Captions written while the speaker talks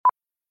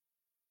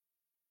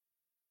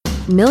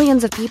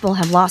Millions of people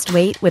have lost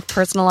weight with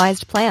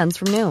personalized plans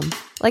from Noom.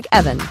 Like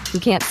Evan, who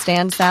can't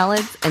stand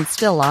salads and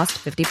still lost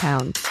 50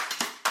 pounds.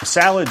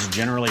 Salads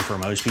generally for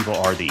most people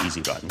are the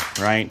easy button,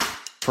 right?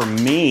 For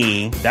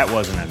me, that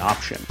wasn't an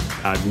option.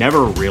 I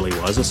never really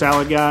was a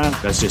salad guy.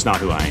 That's just not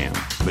who I am.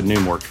 But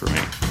Noom worked for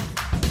me.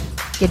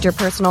 Get your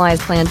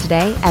personalized plan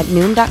today at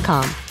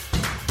Noom.com.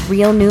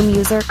 Real Noom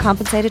user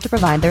compensated to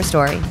provide their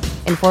story.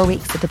 In 4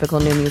 weeks, the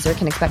typical Noom user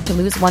can expect to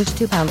lose 1 to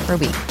 2 pounds per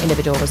week.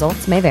 Individual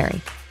results may vary.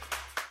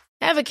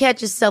 Ever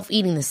catch yourself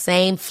eating the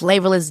same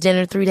flavorless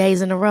dinner 3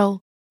 days in a row?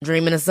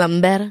 Dreaming of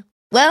something better?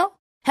 Well,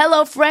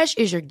 HelloFresh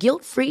is your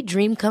guilt-free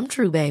dream come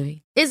true,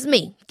 baby. It's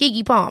me,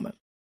 Keke Palmer.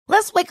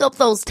 Let's wake up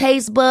those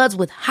taste buds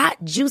with hot,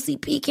 juicy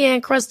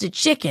pecan-crusted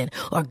chicken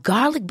or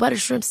garlic butter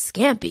shrimp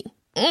scampi.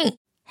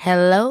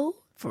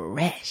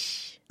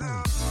 HelloFresh.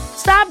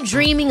 Stop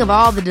dreaming of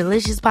all the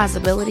delicious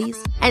possibilities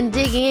and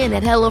dig in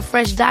at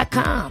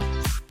HelloFresh.com.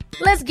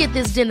 Let's get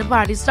this dinner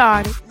party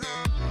started.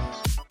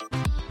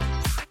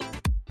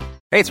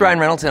 Hey, it's Ryan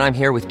Reynolds, and I'm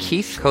here with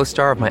Keith,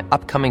 co-star of my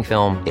upcoming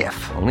film,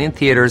 If, only in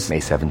theaters May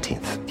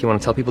 17th. Do you want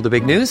to tell people the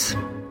big news?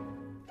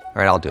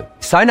 All right, I'll do it.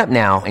 Sign up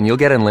now and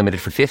you'll get unlimited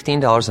for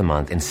 $15 a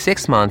month and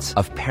 6 months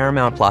of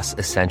Paramount Plus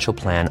Essential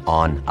Plan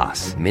on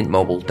us.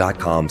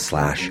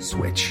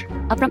 MintMobile.com/switch.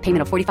 Upfront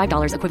payment of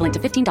 $45 equivalent to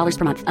 $15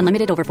 per month.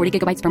 Unlimited over 40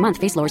 gigabytes per month.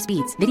 Face lower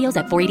speeds. Videos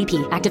at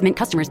 480p. Active Mint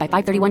customers by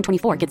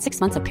 531.24 get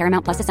 6 months of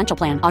Paramount Plus Essential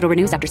Plan. Auto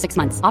renews after 6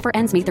 months. Offer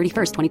ends May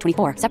 31st,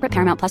 2024. Separate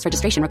Paramount Plus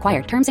registration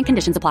required. Terms and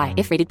conditions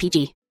apply if rated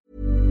PG.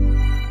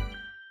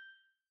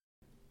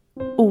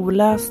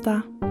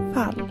 Olösta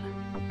fall.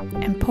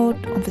 En podd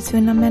om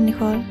försvunna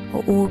människor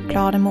och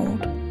oklara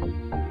mord.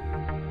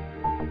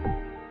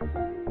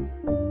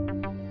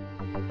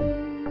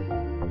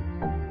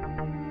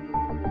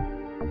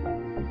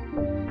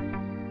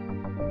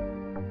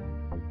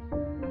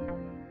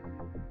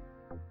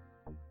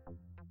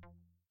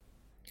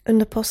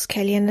 Under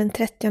påskhelgen den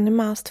 30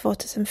 mars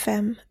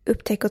 2005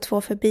 upptäcker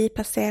 2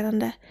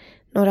 förbipasserande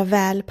några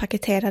väl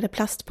paketerade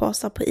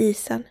plastpåsar på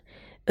isen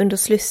under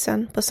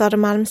Slussen på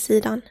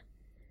Södermalmssidan.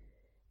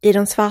 I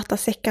de svarta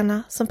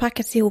säckarna som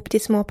packats ihop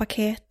till små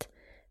paket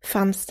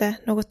fanns det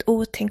något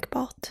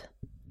otänkbart.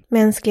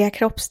 Mänskliga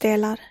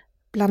kroppsdelar,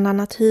 bland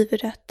annat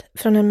huvudet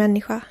från en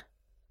människa.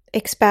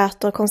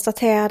 Experter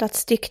konstaterade att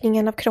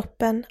styckningen av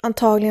kroppen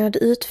antagligen hade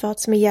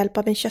utförts med hjälp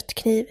av en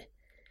köttkniv.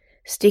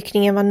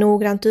 Styckningen var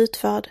noggrant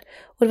utförd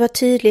och det var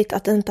tydligt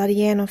att det inte hade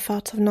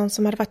genomförts av någon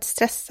som hade varit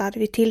stressad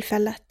vid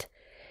tillfället.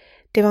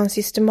 Det var en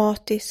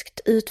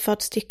systematiskt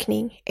utförd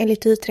styckning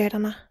enligt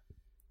utredarna.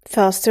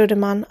 Först trodde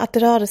man att det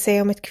rörde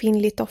sig om ett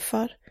kvinnligt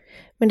offer,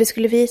 men det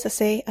skulle visa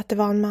sig att det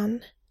var en man.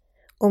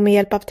 Och med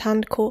hjälp av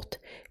tandkort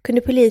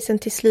kunde polisen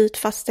till slut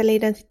fastställa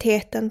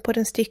identiteten på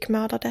den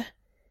styckmördade.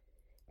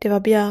 Det var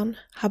Björn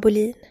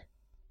Habolin.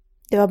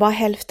 Det var bara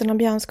hälften av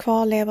Björns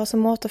kvarlevor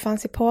som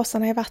återfanns i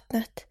påsarna i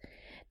vattnet.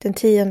 Den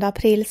 10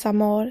 april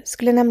samma år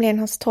skulle nämligen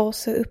hans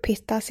torso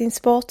upphitta sin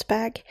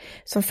sportbag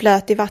som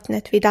flöt i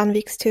vattnet vid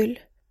Danvikstull.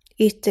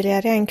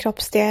 Ytterligare en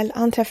kroppsdel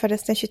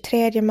anträffades den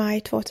 23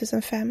 maj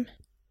 2005.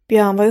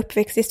 Björn var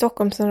uppväxt i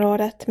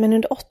Stockholmsområdet, men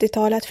under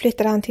 80-talet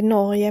flyttade han till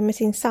Norge med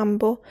sin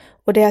sambo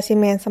och deras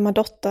gemensamma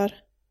dotter.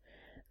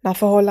 När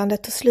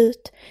förhållandet tog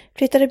slut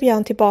flyttade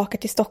Björn tillbaka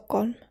till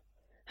Stockholm.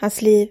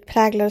 Hans liv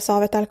präglades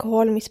av ett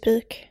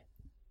alkoholmissbruk.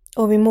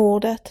 Och vid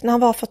mordet, när han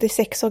var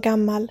 46 år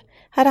gammal,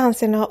 hade han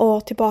sedan några år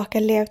tillbaka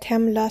levt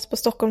hemlös på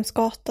Stockholms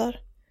gator.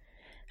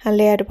 Han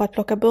levde på att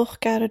plocka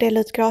burkar och dela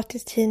ut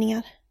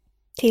gratistidningar.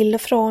 Till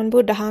och från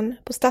bodde han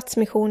på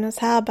Stadsmissionens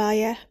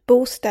härbärge,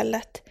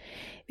 Bostället,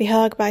 vid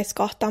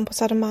Högbergsgatan på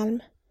Södermalm.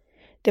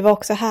 Det var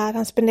också här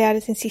han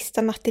spenderade sin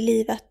sista natt i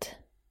livet.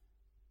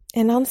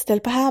 En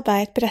anställd på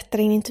härbärget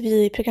berättade i en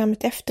intervju i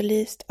programmet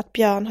Efterlyst att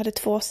Björn hade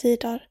 2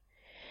 sidor.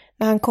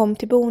 När han kom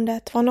till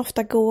boendet var han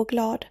ofta god och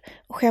glad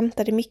och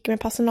skämtade mycket med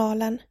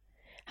personalen.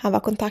 Han var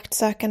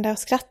kontaktsökande och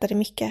skrattade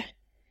mycket.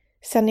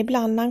 Sen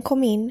ibland när han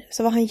kom in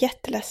så var han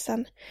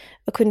jätteledsen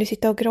och kunde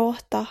sitta och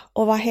gråta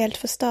och var helt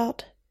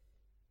förstörd.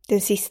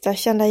 Den sista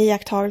kända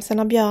iakttagelsen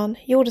av Björn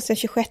gjordes den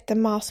 26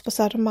 mars på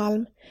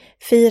Södermalm,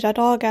 4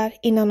 dagar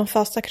innan de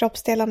första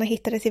kroppsdelarna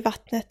hittades i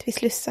vattnet vid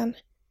Slussen.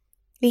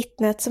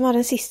 Vittnet som var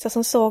den sista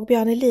som såg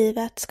Björn i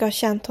livet ska ha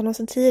känt honom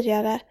sedan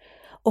tidigare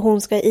och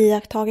hon ska ha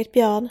iakttagit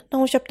Björn när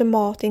hon köpte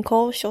mat i en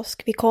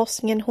korvkiosk vid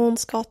korsningen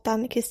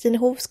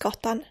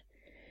Hornsgatan-Kristinehovsgatan.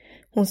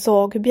 Hon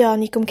såg hur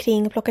Björn gick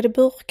omkring och plockade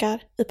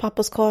burkar ur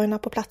papperskorgarna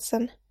på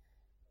platsen.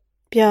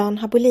 Björn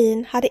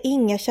Habolin hade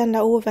inga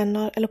kända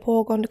ovänner eller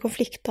pågående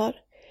konflikter.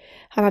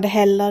 Han hade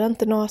heller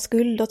inte några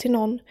skulder till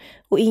någon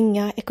och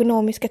inga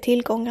ekonomiska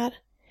tillgångar.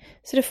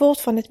 Så det är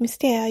fortfarande ett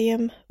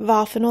mysterium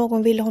varför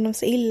någon ville honom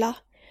så illa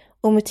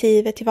och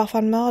motivet till varför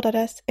han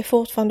mördades är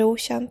fortfarande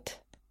okänt.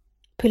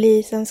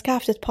 Polisen ska ha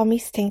haft ett par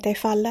misstänkta i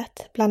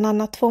fallet, bland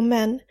annat 2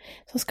 män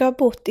som ska ha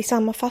bott i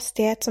samma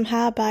fastighet som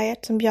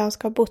härbärget som Björn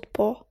ska ha bott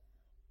på.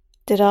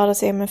 Det rörde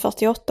sig om en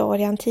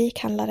 48-årig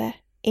antikhandlare,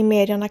 i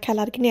medierna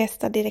kallad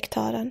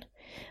Gnesta-direktören,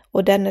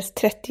 och dennes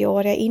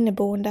 30-åriga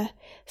inneboende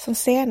som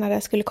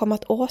senare skulle komma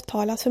att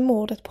åtalas för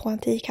mordet på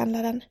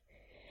antikhandlaren,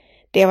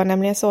 Det var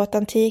nämligen så att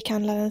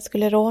antikhandlaren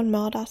skulle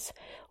rånmördas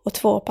och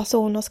 2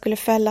 personer skulle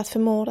fällas för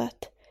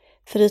mordet,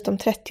 förutom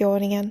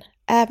 30-åringen,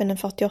 även en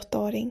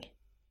 48-åring.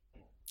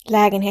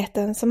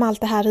 Lägenheten som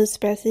allt det här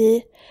utspelade sig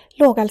i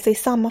låg alltså i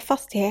samma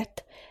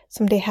fastighet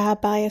som det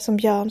härbärge som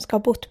Björn ska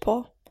ha bott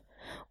på,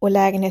 och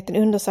lägenheten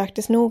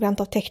undersöktes noggrant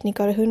av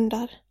tekniker och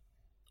hundar.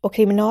 Och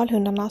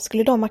kriminalhundarna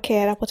skulle då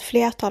markera på ett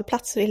flertal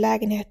platser i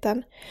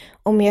lägenheten,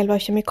 och med hjälp av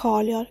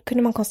kemikalier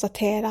kunde man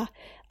konstatera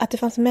att det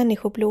fanns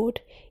människoblod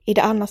i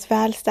det annars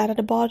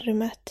välstädade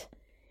badrummet.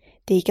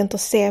 Det gick inte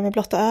att se med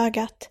blotta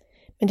ögat,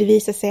 men det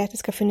visade sig att det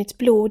ska funnits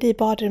blod i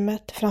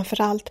badrummet,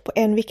 framförallt på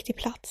en viktig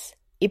plats,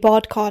 i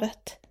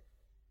badkaret.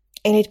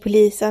 Enligt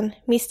polisen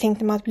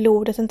misstänkte man att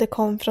blodet inte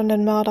kom från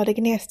den mördade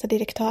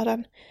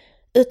Gnesta-direktören,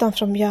 utan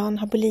från Björn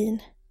Habolin.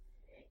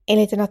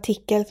 Enligt en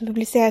artikel som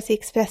publicerades i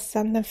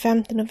Expressen den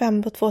 5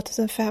 november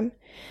 2005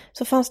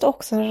 så fanns det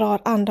också en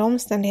rad andra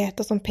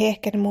omständigheter som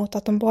pekade mot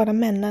att de båda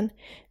männen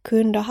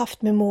kunde ha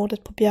haft med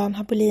mordet på Björn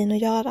Habolin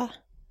att göra.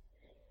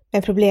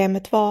 Men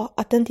problemet var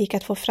att det inte gick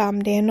att få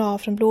fram DNA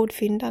från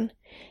blodfynden,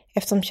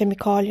 eftersom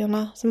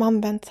kemikalierna som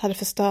använts hade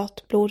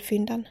förstört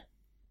blodfynden.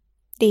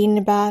 Det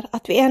innebär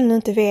att vi ännu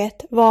inte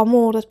vet var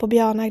mordet på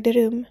Björn ägde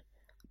rum.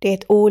 Det är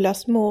ett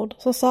olöst mord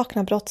som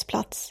saknar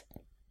brottsplats.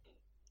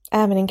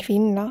 Även en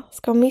kvinna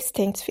ska ha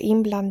misstänkts för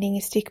inblandning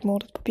i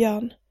styckmordet på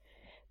Björn.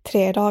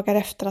 3 dagar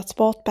efter att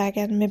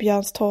sportbägen med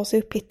Björns torso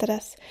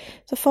upphittades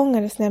så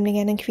fångades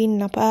nämligen en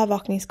kvinna på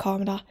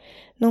övervakningskamera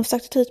när hon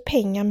försökte ta ut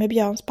pengar med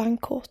Björns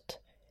bankkort.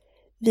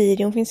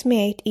 Videon finns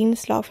med i ett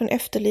inslag från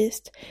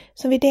Efterlyst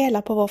som vi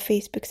delar på vår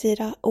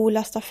Facebook-sida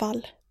Olösta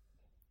fall.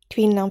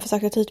 Kvinnan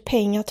försökte ta ut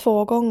pengar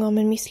 2 gånger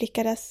men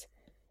misslyckades.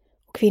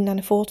 Och kvinnan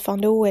är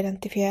fortfarande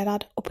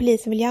oidentifierad och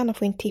polisen vill gärna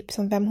få in tips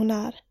om vem hon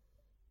är.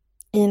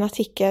 I en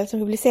artikel som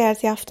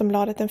publicerades i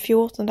Aftonbladet den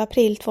 14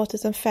 april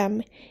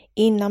 2005,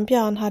 innan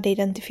Björn hade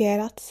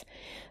identifierats,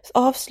 så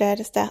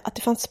avslöjades det att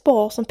det fanns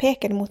spår som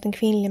pekade mot en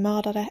kvinnlig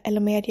mördare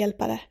eller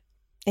medhjälpare.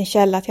 En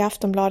källa till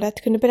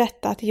Aftonbladet kunde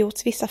berätta att det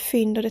gjorts vissa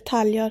fynd och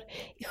detaljer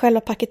i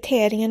själva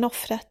paketeringen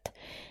offret,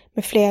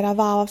 med flera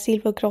varv av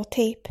silvergrå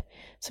tejp,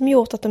 som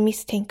gjort att de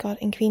misstänker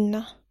en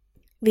kvinna.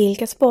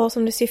 Vilka spår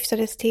som det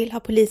syftades till har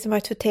polisen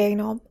varit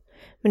förtegna om,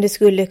 men det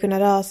skulle kunna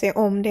röra sig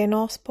om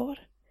DNA-spår.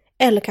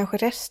 Eller kanske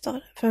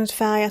rester från ett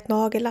färgat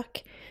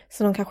nagellack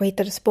som de kanske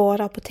hittade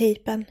spår av på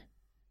tejpen.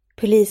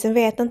 Polisen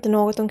vet inte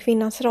något om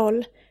kvinnans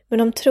roll, men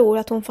de tror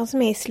att hon fanns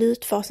med i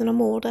slutfasen av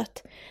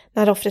mordet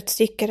när offret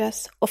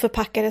styckades och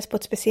förpackades på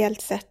ett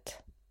speciellt sätt.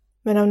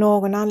 Men av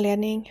någon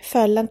anledning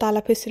föll inte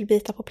alla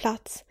pusselbitar på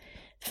plats,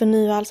 för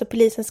nu har alltså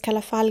polisens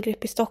kalla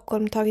fallgrupp i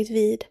Stockholm tagit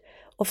vid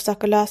och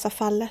försöker lösa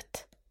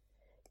fallet.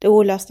 Det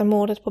olösta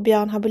mordet på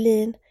Björn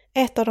Habolin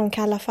är ett av de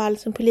kalla fall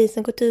som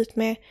polisen gått ut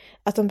med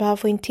att de behöver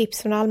få in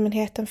tips från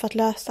allmänheten för att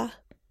lösa.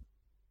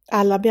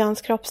 Alla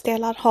Björns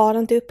kroppsdelar har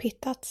inte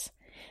upphittats.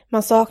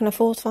 Man saknar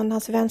fortfarande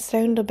hans vänstra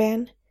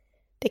underben.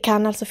 Det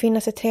kan alltså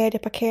finnas ett 3:e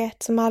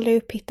paket som aldrig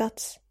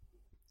upphittats.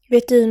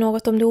 Vet du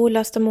något om det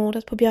olösta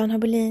mordet på Björn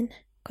Habolin?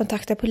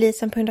 Kontakta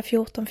polisen på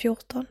 114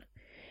 14.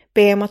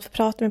 Be om att få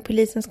prata med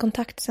polisens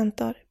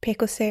kontaktcenter,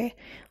 PKC,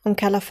 om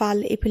kalla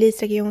fall i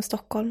polisregion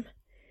Stockholm.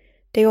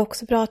 Det är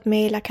också bra att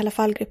mejla Kalla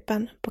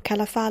fallgruppen på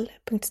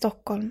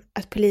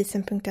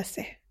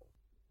kallafall.stockholm@polisen.se.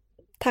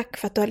 Tack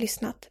för att du har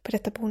lyssnat på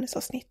detta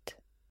bonusavsnitt.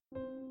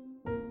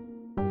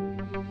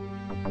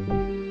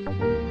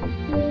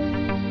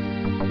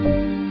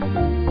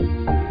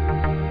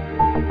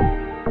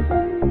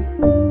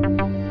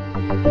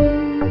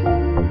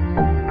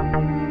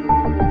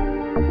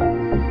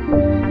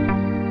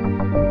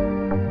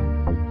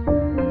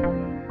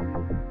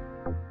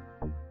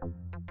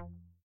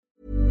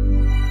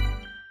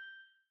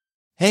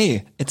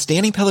 Hey, it's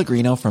Danny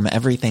Pellegrino from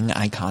Everything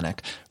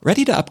Iconic.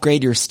 Ready to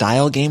upgrade your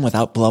style game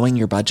without blowing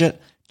your budget?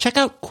 Check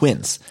out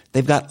Quince.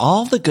 They've got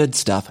all the good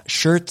stuff,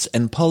 shirts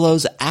and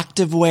polos,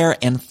 activewear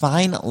and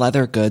fine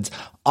leather goods,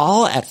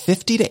 all at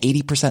 50 to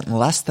 80%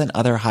 less than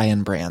other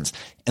high-end brands.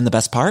 And the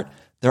best part?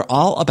 They're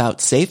all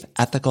about safe,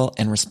 ethical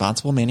and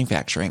responsible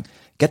manufacturing.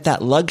 Get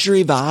that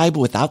luxury vibe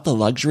without the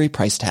luxury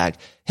price tag.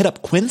 Hit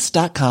up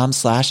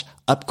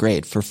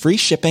quince.com/upgrade for free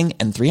shipping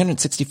and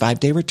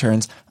 365-day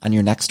returns on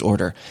your next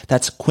order.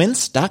 That's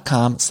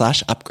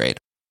quince.com/upgrade.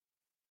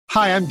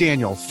 Hi, I'm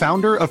Daniel,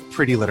 founder of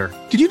Pretty Litter.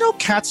 Did you know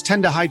cats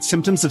tend to hide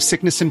symptoms of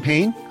sickness and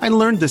pain? I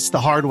learned this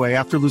the hard way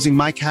after losing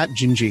my cat,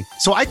 Gingy.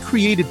 So I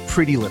created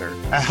Pretty Litter,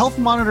 a health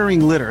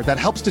monitoring litter that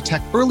helps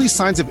detect early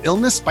signs of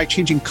illness by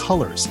changing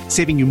colors,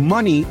 saving you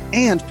money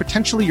and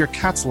potentially your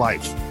cat's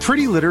life.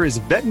 Pretty Litter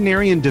is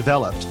veterinarian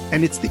developed,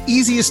 and it's the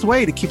easiest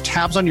way to keep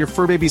tabs on your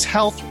fur baby's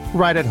health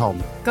right at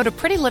home. Go to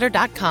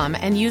prettylitter.com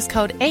and use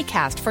code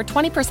ACAST for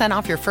 20%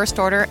 off your first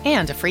order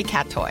and a free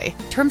cat toy.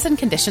 Terms and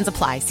conditions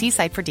apply. See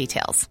site for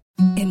details.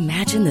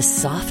 Imagine the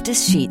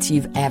softest sheets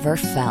you've ever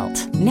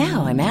felt.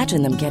 Now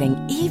imagine them getting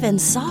even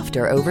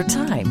softer over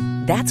time.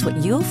 That's what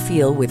you'll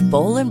feel with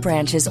Boll &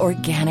 Branch's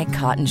organic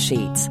cotton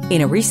sheets.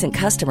 In a recent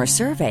customer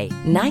survey,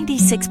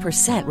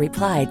 96%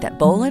 replied that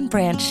Boll &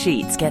 Branch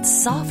sheets get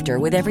softer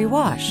with every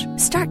wash.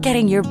 Start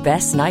getting your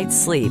best night's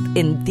sleep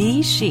in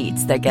these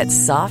sheets that get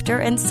softer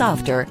and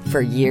softer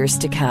for years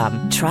to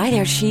come. Try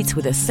their sheets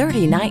with a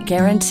 30-night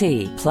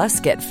guarantee. Plus,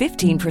 get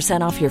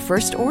 15% off your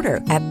first order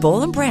at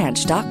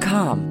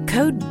BollandBranch.com.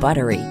 Code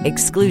BUTTERY.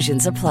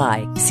 Exclusions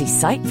apply. See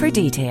site for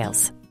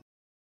details.